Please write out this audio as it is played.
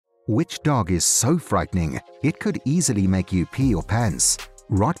Which dog is so frightening it could easily make you pee your pants?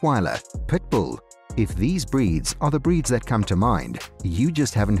 Rottweiler, Pitbull. If these breeds are the breeds that come to mind, you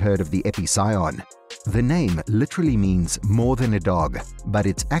just haven't heard of the Epicyon. The name literally means more than a dog, but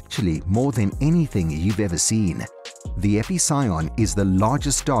it's actually more than anything you've ever seen. The Epicyon is the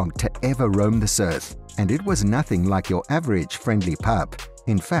largest dog to ever roam this earth, and it was nothing like your average friendly pup.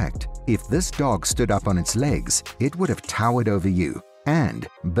 In fact, if this dog stood up on its legs, it would have towered over you and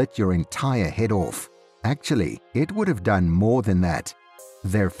bit your entire head off. Actually, it would have done more than that.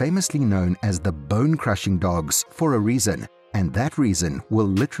 They're famously known as the bone-crushing dogs for a reason, and that reason will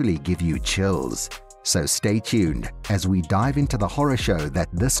literally give you chills. So stay tuned as we dive into the horror show that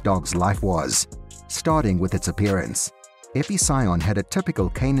this dog's life was. Starting with its appearance. Epicyon had a typical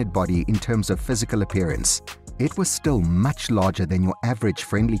canid body in terms of physical appearance. It was still much larger than your average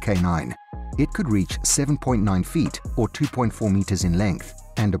friendly canine. It could reach 7.9 feet or 2.4 meters in length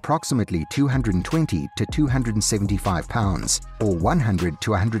and approximately 220 to 275 pounds or 100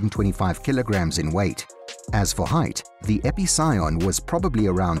 to 125 kilograms in weight. As for height, the Epicyon was probably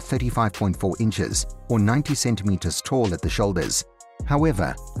around 35.4 inches or 90 centimeters tall at the shoulders.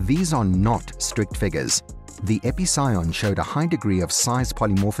 However, these are not strict figures. The Epicyon showed a high degree of size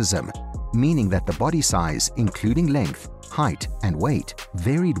polymorphism, meaning that the body size, including length, height, and weight,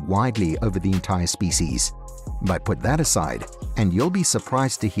 varied widely over the entire species. But put that aside, and you'll be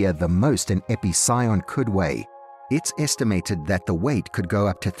surprised to hear the most an Epicyon could weigh. It's estimated that the weight could go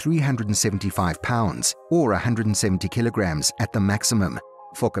up to 375 pounds or 170 kilograms at the maximum.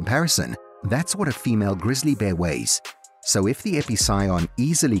 For comparison, that's what a female grizzly bear weighs. So if the Epicyon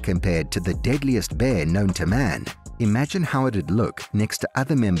easily compared to the deadliest bear known to man, imagine how it'd look next to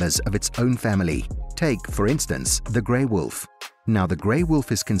other members of its own family. Take, for instance, the grey wolf. Now, the grey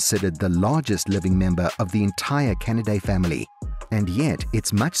wolf is considered the largest living member of the entire Canidae family, and yet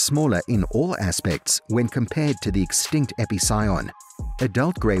it's much smaller in all aspects when compared to the extinct Epicyon.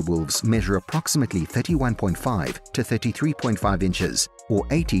 Adult grey wolves measure approximately 31.5 to 33.5 inches, or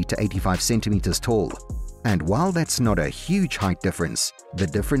 80 to 85 centimeters tall. And while that's not a huge height difference, the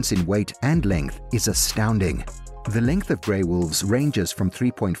difference in weight and length is astounding. The length of grey wolves ranges from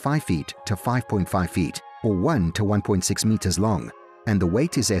 3.5 feet to 5.5 feet, or 1 to 1.6 meters long, and the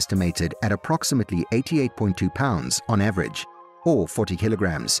weight is estimated at approximately 88.2 pounds on average, or 40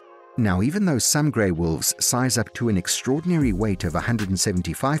 kilograms. Now, even though some grey wolves size up to an extraordinary weight of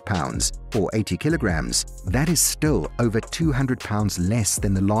 175 pounds, or 80 kilograms, that is still over 200 pounds less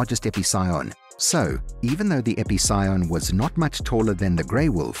than the largest Epicyon. So, even though the Epicyon was not much taller than the grey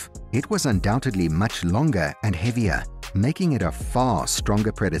wolf, it was undoubtedly much longer and heavier, making it a far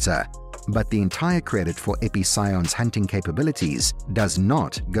stronger predator. But the entire credit for Epicyon's hunting capabilities does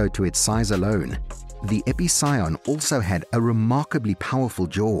not go to its size alone. The Epicyon also had a remarkably powerful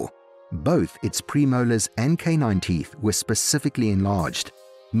jaw. Both its premolars and canine teeth were specifically enlarged,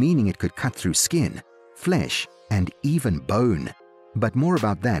 meaning it could cut through skin, flesh, and even bone. But more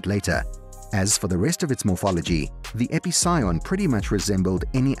about that later. As for the rest of its morphology, the Epicyon pretty much resembled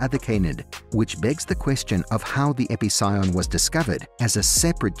any other canid, which begs the question of how the Epicyon was discovered as a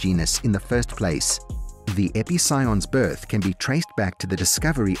separate genus in the first place. The Epicyon's birth can be traced back to the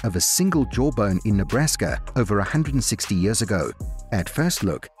discovery of a single jawbone in Nebraska over 160 years ago. At first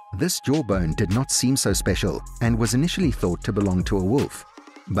look, this jawbone did not seem so special and was initially thought to belong to a wolf.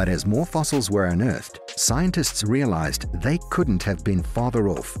 But as more fossils were unearthed, scientists realized they couldn't have been farther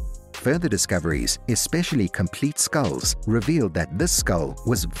off. Further discoveries, especially complete skulls, revealed that this skull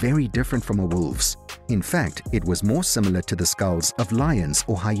was very different from a wolf's. In fact, it was more similar to the skulls of lions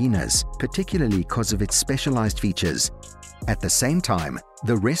or hyenas, particularly because of its specialized features. At the same time,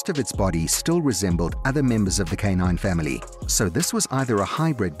 the rest of its body still resembled other members of the canine family, so this was either a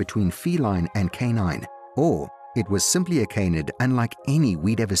hybrid between feline and canine, or it was simply a canid unlike any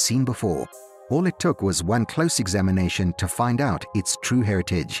we'd ever seen before. All it took was one close examination to find out its true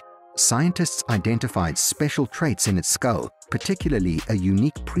heritage. Scientists identified special traits in its skull, particularly a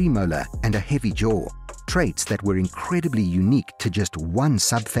unique premolar and a heavy jaw, traits that were incredibly unique to just one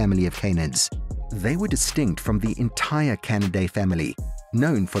subfamily of canids. They were distinct from the entire Canidae family,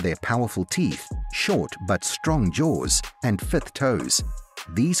 known for their powerful teeth, short but strong jaws, and fifth toes.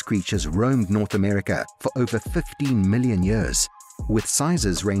 These creatures roamed North America for over 15 million years, with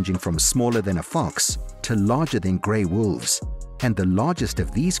sizes ranging from smaller than a fox to larger than grey wolves. And the largest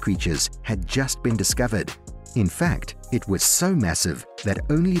of these creatures had just been discovered. In fact, it was so massive that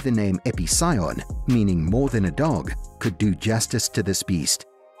only the name Epicyon, meaning more than a dog, could do justice to this beast.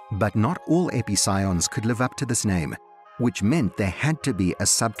 But not all Epicyons could live up to this name, which meant there had to be a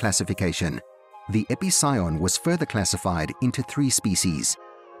subclassification. The Epicyon was further classified into 3 species.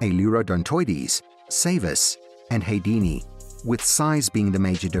 Ailurodontoides, Savus, and Haydeni, with size being the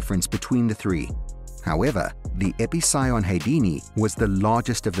major difference between the three. However, the Epicyon haydeni was the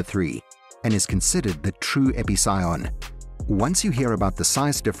largest of the three and is considered the true Epicyon. Once you hear about the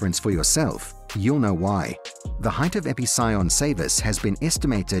size difference for yourself, you'll know why. The height of Epicyon savus has been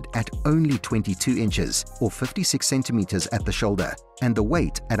estimated at only 22 inches or 56 centimeters at the shoulder, and the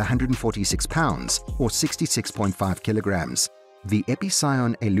weight at 146 pounds or 66.5 kilograms. The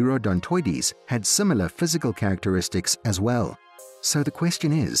Epicyon Ailurodontoides had similar physical characteristics as well. So the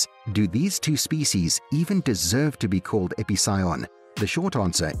question is, do these two species even deserve to be called Epicyon? The short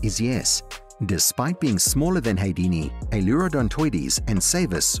answer is yes. Despite being smaller than Haydeni, Ailurodontoides and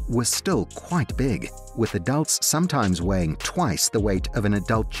Savus were still quite big, with adults sometimes weighing twice the weight of an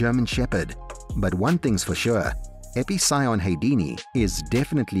adult German Shepherd. But one thing's for sure, Epicyon haydeni is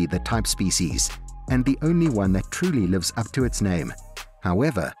definitely the type species, and the only one that truly lives up to its name.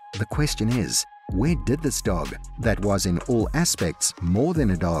 However, the question is, where did this dog, that was in all aspects more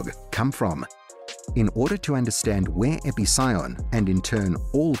than a dog, come from? In order to understand where Epicyon, and in turn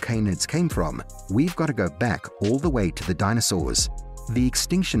all canids, came from, we've got to go back all the way to the dinosaurs. The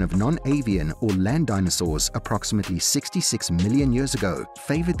extinction of non-avian or land dinosaurs approximately 66 million years ago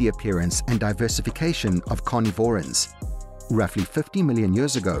favored the appearance and diversification of carnivorans. Roughly 50 million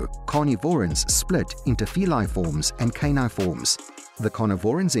years ago, carnivorans split into feliforms and caniforms. The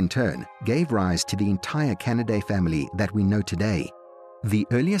carnivorans in turn gave rise to the entire Canidae family that we know today. The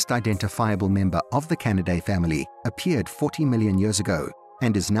earliest identifiable member of the Canidae family appeared 40 million years ago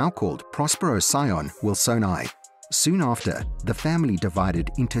and is now called Prosperocyon wilsoni. Soon after, the family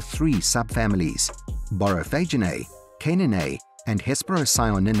divided into three subfamilies: Borophaginae, Caninae, and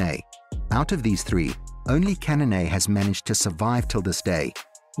Hesperocyoninae. Out of these three, only Caninae has managed to survive till this day.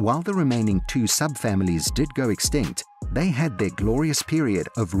 While the remaining two subfamilies did go extinct, they had their glorious period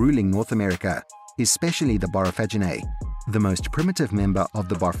of ruling North America, especially the Borophaginae. The most primitive member of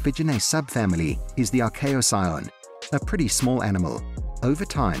the Borophaginae subfamily is the Archaeocyon, a pretty small animal. Over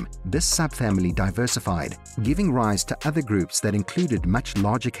time, this subfamily diversified, giving rise to other groups that included much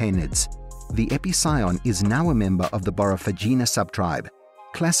larger canids. The Epicyon is now a member of the Borophaginae subtribe,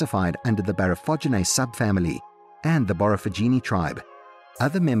 classified under the Borophaginae subfamily, and the Borophaginae tribe.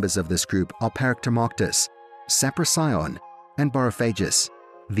 Other members of this group are Paractomoctus, Saprocyon, and Borophagus.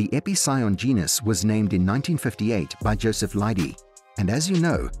 The Epicyon genus was named in 1958 by Joseph Leidy, and as you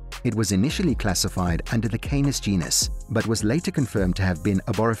know, it was initially classified under the Canis genus, but was later confirmed to have been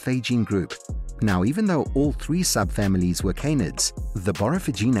a Borophagine group. Now, even though all three subfamilies were canids, the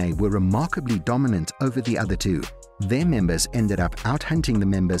Borophaginae were remarkably dominant over the other two. Their members ended up out-hunting the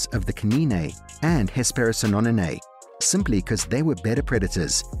members of the Caninae and Hesperocyoninae, simply because they were better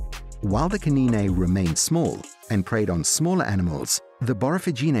predators. While the Caninae remained small and preyed on smaller animals, the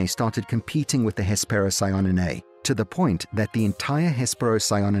Borophaginae started competing with the Hesperocyoninae, to the point that the entire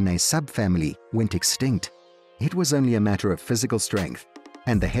Hesperocyoninae subfamily went extinct. It was only a matter of physical strength,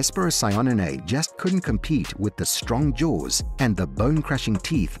 and the Hesperocyoninae just couldn't compete with the strong jaws and the bone-crushing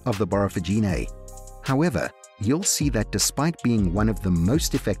teeth of the Borophaginae. However, you'll see that despite being one of the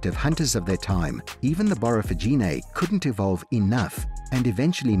most effective hunters of their time, even the Borophaginae couldn't evolve enough and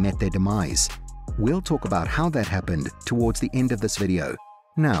eventually met their demise. We'll talk about how that happened towards the end of this video.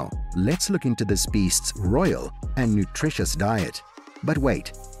 Now, let's look into this beast's royal and nutritious diet. But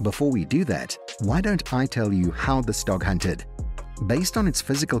wait, before we do that, why don't I tell you how this dog hunted? Based on its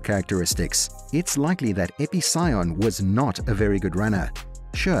physical characteristics, it's likely that Epicyon was not a very good runner.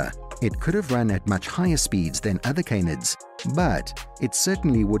 Sure, it could have run at much higher speeds than other canids, but it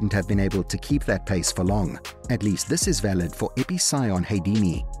certainly wouldn't have been able to keep that pace for long. At least this is valid for Epicyon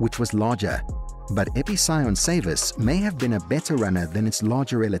haydeni, which was larger. But Epicyon savus may have been a better runner than its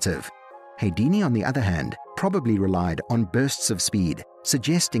larger relative. Haydeni, on the other hand, probably relied on bursts of speed,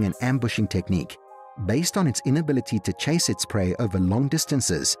 suggesting an ambushing technique. Based on its inability to chase its prey over long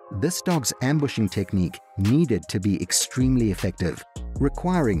distances, this dog's ambushing technique needed to be extremely effective,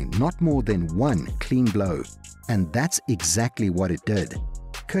 requiring not more than one clean blow. And that's exactly what it did,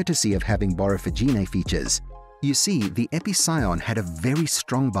 courtesy of having Borophaginae features. You see, the Epicyon had a very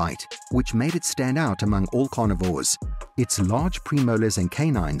strong bite, which made it stand out among all carnivores. Its large premolars and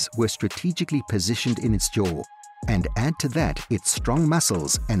canines were strategically positioned in its jaw, and add to that its strong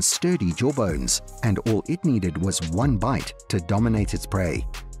muscles and sturdy jawbones, and all it needed was one bite to dominate its prey.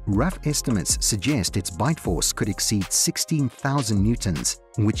 Rough estimates suggest its bite force could exceed 16,000 newtons,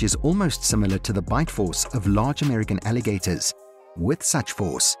 which is almost similar to the bite force of large American alligators. With such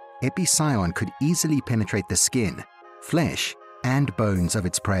force, Epicyon could easily penetrate the skin, flesh, and bones of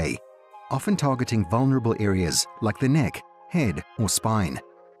its prey, often targeting vulnerable areas like the neck, head, or spine.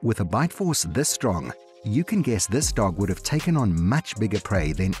 With a bite force this strong, you can guess this dog would have taken on much bigger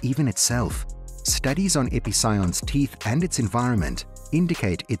prey than even itself. Studies on Epicyon's teeth and its environment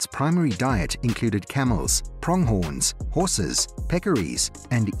indicate its primary diet included camels, pronghorns, horses, peccaries,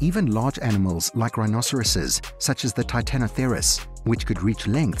 and even large animals like rhinoceroses, such as the Titanotheris, which could reach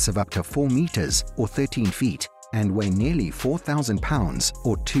lengths of up to 4 meters or 13 feet and weigh nearly 4,000 pounds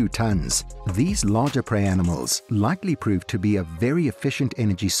or 2 tons. These larger prey animals likely proved to be a very efficient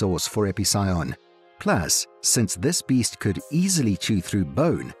energy source for Epicyon. Plus, since this beast could easily chew through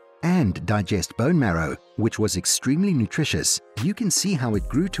bone and digest bone marrow, which was extremely nutritious, you can see how it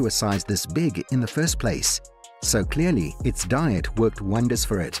grew to a size this big in the first place. So clearly, its diet worked wonders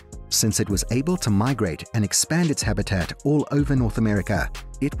for it, since it was able to migrate and expand its habitat all over North America.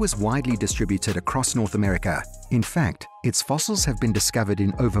 It was widely distributed across North America. In fact, its fossils have been discovered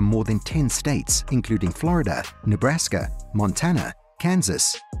in over more than 10 states, including Florida, Nebraska, Montana,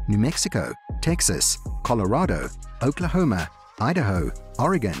 Kansas, New Mexico, Texas, Colorado, Oklahoma, Idaho,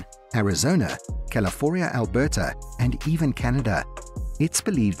 Oregon, Arizona, California, Alberta, and even Canada. It's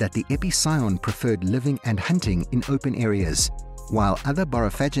believed that the Epicyon preferred living and hunting in open areas, while other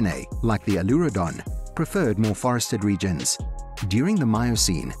Borophaginae, like the Alurodon, preferred more forested regions. During the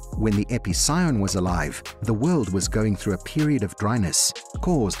Miocene, when the Epicyon was alive, the world was going through a period of dryness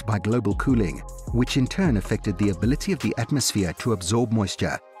caused by global cooling, which in turn affected the ability of the atmosphere to absorb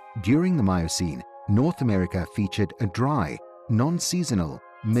moisture. During the Miocene, North America featured a dry, non-seasonal,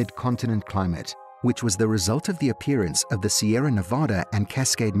 mid-continent climate, which was the result of the appearance of the Sierra Nevada and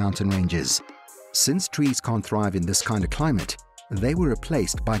Cascade mountain ranges. Since trees can't thrive in this kind of climate, they were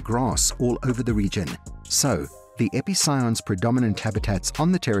replaced by grass all over the region. So, the Epicyon's predominant habitats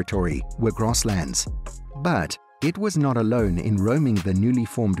on the territory were grasslands. But it was not alone in roaming the newly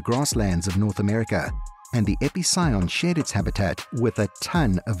formed grasslands of North America, and the Epicyon shared its habitat with a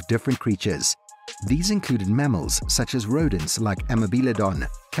ton of different creatures. These included mammals such as rodents like Amebelodon,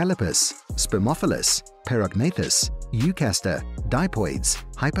 Calopus, Spermophilus, Perognathus, Eucastor, Dipoids,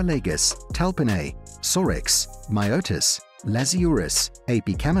 Hypelagus, Talpinae, Sorex, Myotis, Laziurus,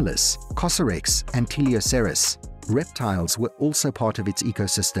 Apicamelus, Cossorex, and Teleoceras. Reptiles were also part of its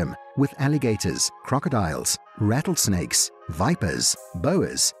ecosystem, with alligators, crocodiles, rattlesnakes, vipers,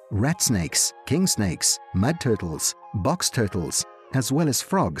 boas, rat snakes, king snakes, mud turtles, box turtles, as well as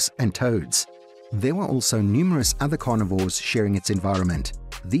frogs and toads. There were also numerous other carnivores sharing its environment.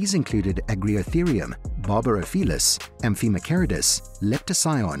 These included Agriotherium, Barbarophilus, Amphimacharidus,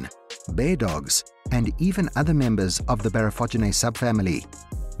 Leptocyon, bear dogs, and even other members of the Borophaginae subfamily.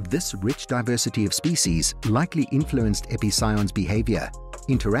 This rich diversity of species likely influenced Epicyon's behavior,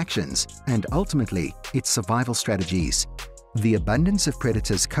 interactions, and ultimately its survival strategies. The abundance of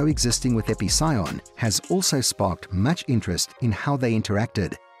predators coexisting with Epicyon has also sparked much interest in how they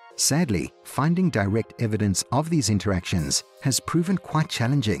interacted. Sadly, finding direct evidence of these interactions has proven quite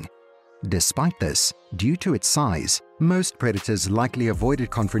challenging. Despite this, due to its size, most predators likely avoided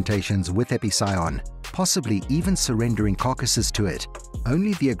confrontations with Epicyon, possibly even surrendering carcasses to it.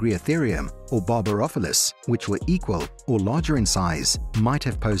 Only the Agriotherium or Barbarophilus, which were equal or larger in size, might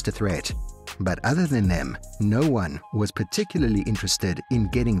have posed a threat. But other than them, no one was particularly interested in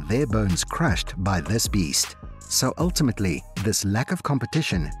getting their bones crushed by this beast. So ultimately, this lack of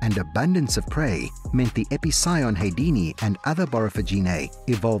competition and abundance of prey meant the Epicyon haedini and other Borophaginae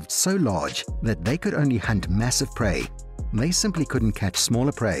evolved so large that they could only hunt massive prey. They simply couldn't catch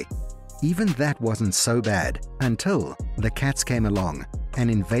smaller prey. Even that wasn't so bad until the cats came along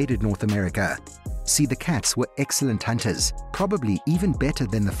and invaded North America. See, the cats were excellent hunters, probably even better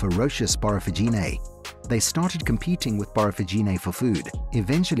than the ferocious Borophaginae. They started competing with Borophaginae for food,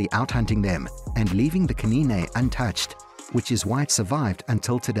 eventually outhunting them and leaving the canine untouched, which is why it survived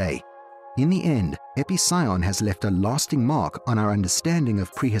until today. In the end, Epicyon has left a lasting mark on our understanding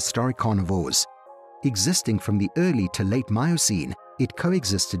of prehistoric carnivores. Existing from the early to late Miocene, it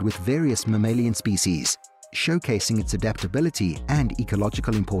coexisted with various mammalian species, showcasing its adaptability and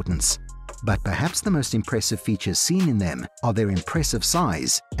ecological importance. But perhaps the most impressive features seen in them are their impressive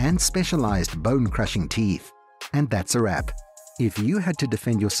size and specialized bone-crushing teeth. And that's a wrap. If you had to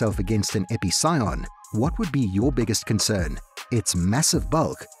defend yourself against an Epicyon, what would be your biggest concern? Its massive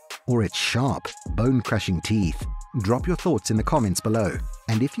bulk or its sharp, bone-crushing teeth? Drop your thoughts in the comments below.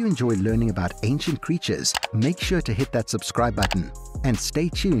 And if you enjoy learning about ancient creatures, make sure to hit that subscribe button and stay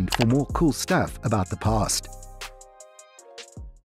tuned for more cool stuff about the past.